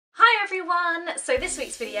everyone! So this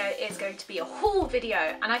week's video is going to be a haul video,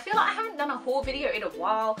 and I feel like I haven't done a haul video in a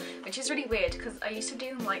while, which is really weird because I used to do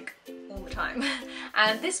them like all the time.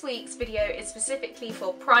 And this week's video is specifically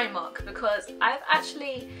for Primark because I've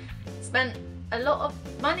actually spent a lot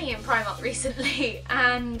of money in Primark recently,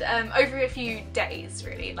 and over a few days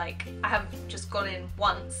really. Like, I haven't just gone in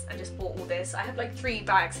once and just bought all this. I have like 3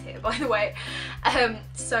 bags here, by the way.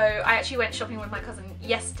 So I actually went shopping with my cousin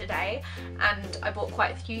yesterday and I bought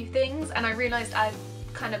quite a few things, and I realised I've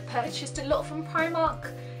kind of purchased a lot from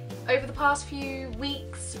Primark over the past few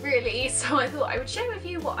weeks really, so I thought I would share with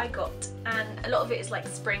you what I got, and a lot of it is like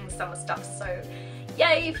spring summer stuff, so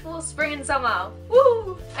yay for spring and summer,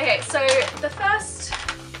 woo! Okay, so the first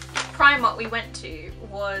Primark we went to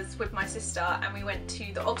was with my sister, and we went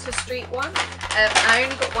to the Oxford Street one, and I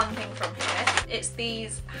only got one thing from here. It's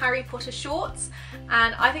these Harry Potter shorts,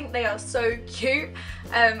 and I think they are so cute,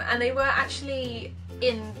 and they were actually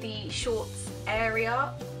in the shorts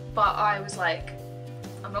area, but I was like,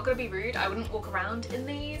 I'm not gonna be rude, I wouldn't walk around in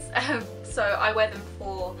these, so I wear them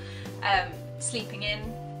for sleeping in,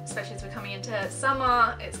 especially as we're coming into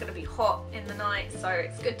summer. It's gonna be hot in the night, so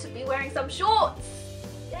it's good to be wearing some shorts.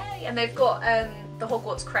 Yay! And they've got the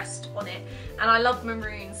Hogwarts crest on it, and I love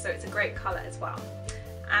maroon, so it's a great colour as well.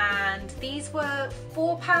 And these were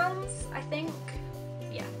 £4, I think.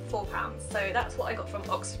 Yeah, £4. So that's what I got from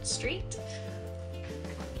Oxford Street.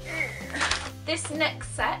 This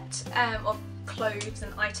next set of clothes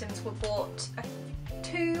and items were bought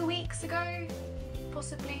 2 weeks ago,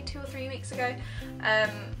 possibly 2 or 3 weeks ago,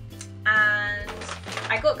 and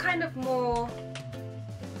I got kind of more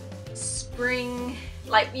spring,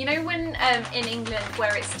 like, you know when in England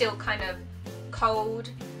where it's still kind of cold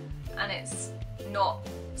and it's not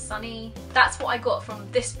sunny, that's what I got from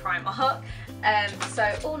this Primark.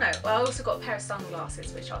 So, oh no, I also got a pair of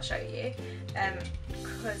sunglasses which I'll show you,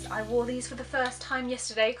 because I wore these for the first time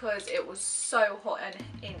yesterday because it was so hot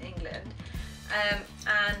in England,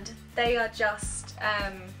 and they are just,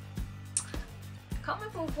 I can't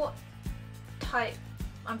remember what type,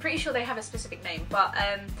 I'm pretty sure they have a specific name, but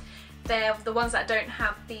they're the ones that don't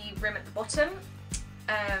have the rim at the bottom,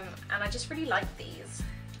 and I just really like these.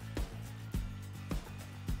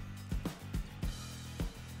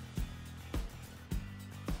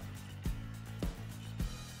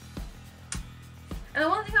 And the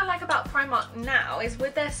one thing I like about Primark now is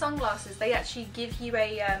with their sunglasses, they actually give you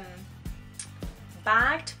a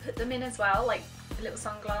bag to put them in as well, like a little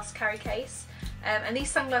sunglass carry case. And these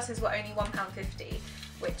sunglasses were only £1.50,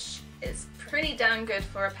 which is pretty damn good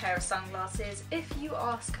for a pair of sunglasses, if you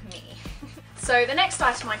ask me. So the next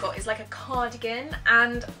item I got is like a cardigan,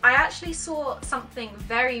 and I actually saw something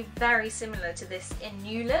very, very similar to this in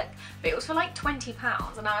New Look, but it was for like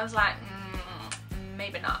 £20, and I was like,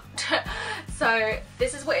 maybe not. So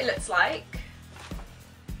this is what it looks like.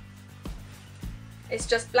 It's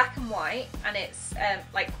just black and white, and it's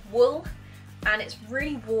like wool, and it's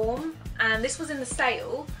really warm, and this was in the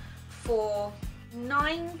sale for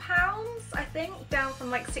 £9, I think, down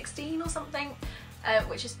from like 16 or something,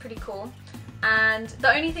 which is pretty cool. And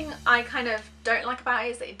the only thing I kind of don't like about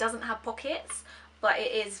it is that it doesn't have pockets, but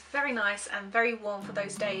it is very nice and very warm for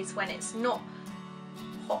those days when it's not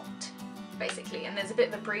hot, basically, and there's a bit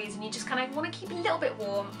of a breeze and you just kind of want to keep a little bit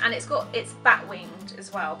warm. And it's bat winged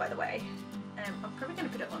as well, by the way. I'm probably going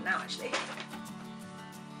to put it on now actually.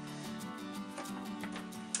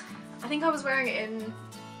 I think I was wearing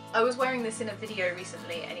this in a video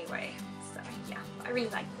recently anyway, so yeah, I really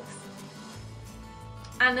like this.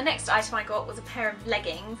 And the next item I got was a pair of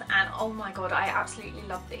leggings, and oh my god, I absolutely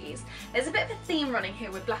love these. There's a bit of a theme running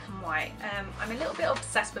here with black and white. I'm a little bit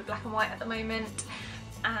obsessed with black and white at the moment,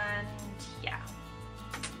 and yeah,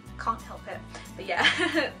 can't help it. But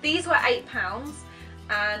yeah, these were £8,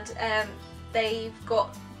 and they've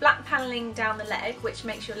got black panelling down the leg, which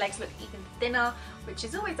makes your legs look even thinner, which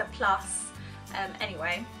is always a plus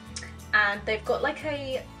anyway. And they've got like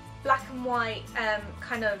a black and white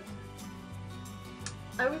kind of,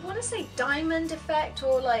 I would want to say diamond effect,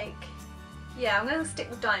 or like, yeah, I'm going to stick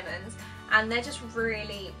with diamonds, and they're just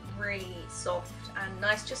really, really soft and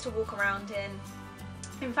nice just to walk around in.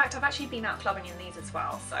 In fact, I've actually been out clubbing in these as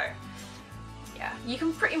well, so yeah, you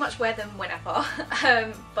can pretty much wear them whenever.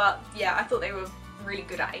 But yeah, I thought they were really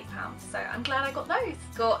good at £8, so I'm glad I got those.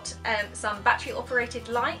 Got some battery operated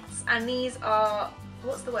lights, and these are,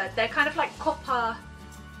 what's the word, they're kind of like copper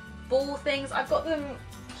ball things. I've got them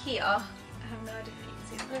here. I have no idea if you can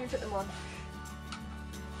see them. Let me put them on. I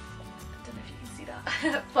don't know if you can see that.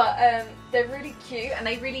 But they're really cute, and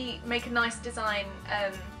they really make a nice design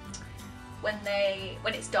when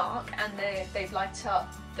it's dark, and they light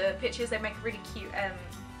up the pictures. They make a really cute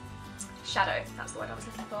shadow, that's the word I was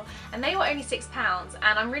looking for. And they were only £6,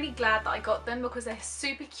 and I'm really glad that I got them because they're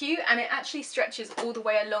super cute, and it actually stretches all the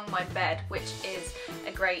way along my bed, which is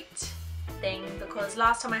a great thing because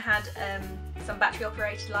last time I had some battery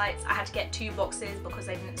operated lights, I had to get 2 boxes because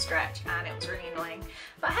they didn't stretch, and it was really annoying.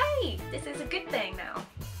 But hey, this is a good thing now.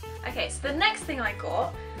 Okay, so the next thing I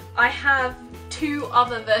got, I have 2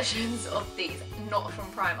 other versions of these, not from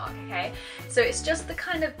Primark, okay? So it's just the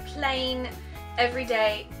kind of plain,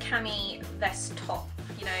 everyday cami vest top,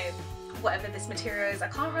 you know, whatever this material is. I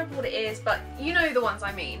can't remember what it is, but you know the ones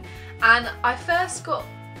I mean. And I first got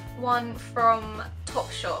one from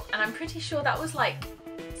Topshop, and I'm pretty sure that was like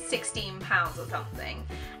 £16 or something.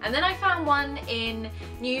 And then I found one in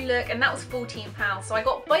New Look, and that was £14. So I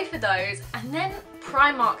got both of those, and then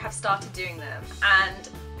Primark have started doing them, and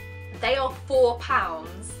they are £4.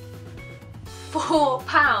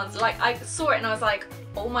 £4! Like, I saw it and I was like,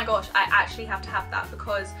 oh my gosh, I actually have to have that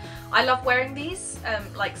because I love wearing these,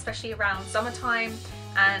 like especially around summertime.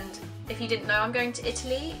 And if you didn't know, I'm going to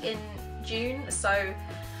Italy in June, so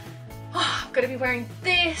I'm going to be wearing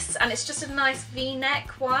this, and it's just a nice V-neck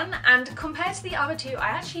one, and compared to the other 2, I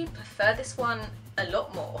actually prefer this one a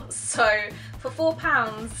lot more. So for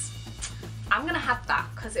 £4, I'm going to have that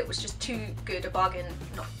because it was just too good a bargain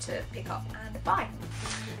not to pick up and buy.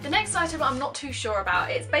 The next item I'm not too sure about.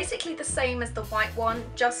 It's basically the same as the white one,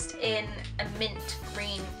 just in a mint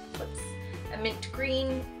green,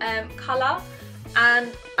 colour.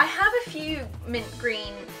 And I have a few mint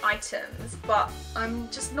green items, but I'm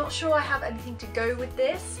just not sure I have anything to go with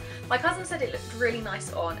this. My cousin said it looked really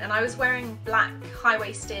nice on, and I was wearing black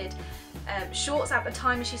high-waisted shorts at the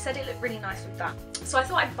time, and she said it looked really nice with that. So I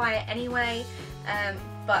thought I'd buy it anyway,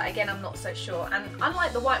 but again, I'm not so sure. And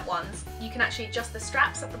unlike the white ones, you can actually adjust the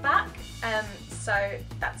straps at the back, so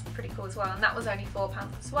that's pretty cool as well. And that was only £4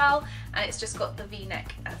 as well, and it's just got the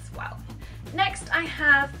V-neck as well. Next, I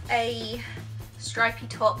have a stripy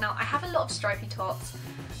top. Now, I have a lot of stripy tops.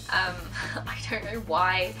 I don't know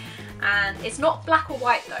why, and it's not black or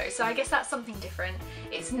white though, so I guess that's something different.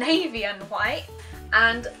 It's navy and white,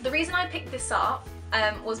 and the reason I picked this up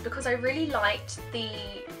was because I really liked the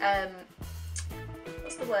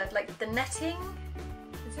what's the word, like the netting,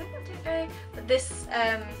 is it? I don't know, but this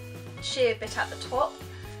sheer bit at the top,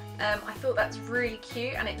 I thought that's really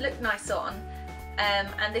cute and it looked nice on,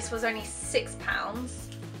 and this was only £6.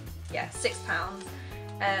 Yeah, £6.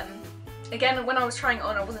 Again, when I was trying it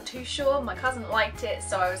on, I wasn't too sure. My cousin liked it,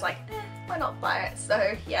 so I was like, why not buy it?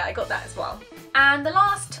 So yeah, I got that as well. And the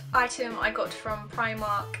last item I got from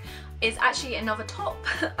Primark is actually another top.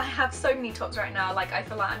 I have so many tops right now, like I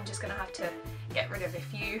feel like I'm just gonna have to get rid of a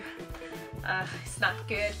few. It's not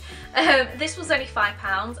good. This was only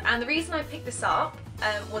 £5, and the reason I picked this up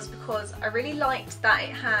was because I really liked that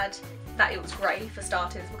it was grey for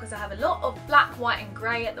starters, because I have a lot of black, white and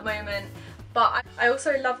grey at the moment, but I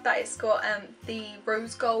also love that it's got the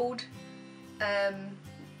rose gold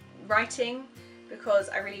writing, because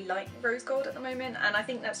I really like rose gold at the moment, and I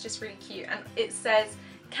think that's just really cute. And it says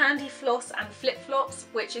candy floss and flip-flops,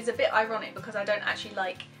 which is a bit ironic because I don't actually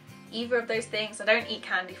like either of those things. I don't eat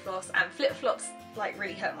candy floss, and flip-flops like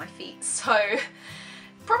really hurt my feet, so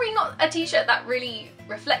probably not a t-shirt that really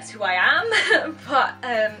reflects who I am, but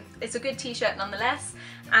it's a good t-shirt nonetheless.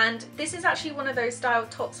 And this is actually one of those style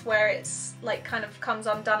tops where it's like kind of comes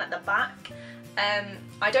undone at the back.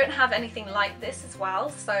 I don't have anything like this as well,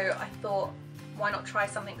 so I thought, why not try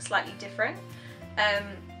something slightly different?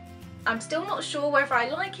 I'm still not sure whether I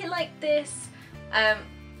like it like this,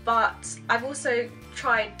 but I've also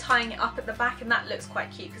tried tying it up at the back, and that looks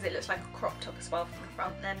quite cute because it looks like a crop top as well from the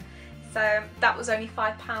front then. So that was only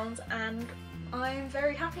 £5, and I'm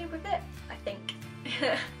very happy with it, I think.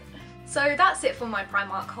 So that's it for my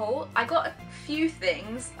Primark haul. I got a few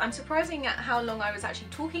things. I'm surprising at how long I was actually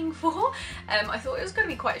talking for. I thought it was going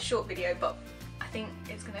to be quite a short video, but I think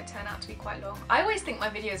it's going to turn out to be quite long. I always think my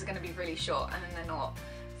videos are going to be really short, and then they're not.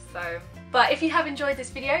 So, but if you have enjoyed this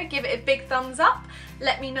video, give it a big thumbs up.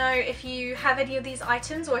 Let me know if you have any of these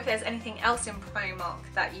items, or if there's anything else in Primark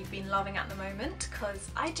that you've been loving at the moment, because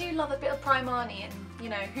I do love a bit of Primarni, and you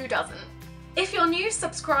know, who doesn't? If you're new,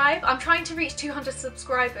 subscribe. I'm trying to reach 200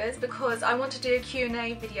 subscribers because I want to do a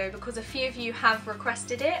Q&A video, because a few of you have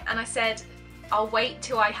requested it, and I said I'll wait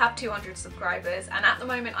till I have 200 subscribers, and at the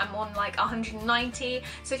moment I'm on like 190.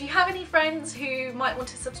 So if you have any friends who might want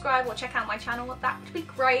to subscribe or check out my channel, that would be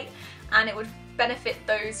great, and it would benefit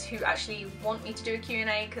those who actually want me to do a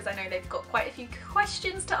Q&A, because I know they've got quite a few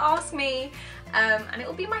questions to ask me, and it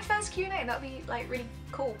will be my first Q&A. That'll be like really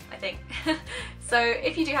cool, I think. So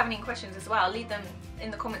if you do have any questions as well, leave them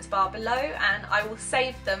in the comments bar below and I will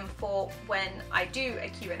save them for when I do a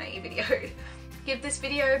Q&A video. Give this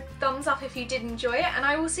video a thumbs up if you did enjoy it, and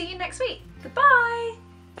I will see you next week. Goodbye!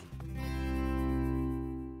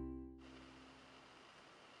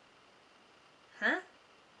 Huh?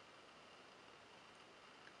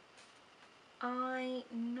 I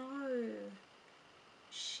know.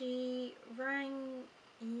 She rang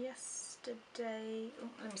yesterday. Oh,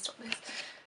 let me stop this.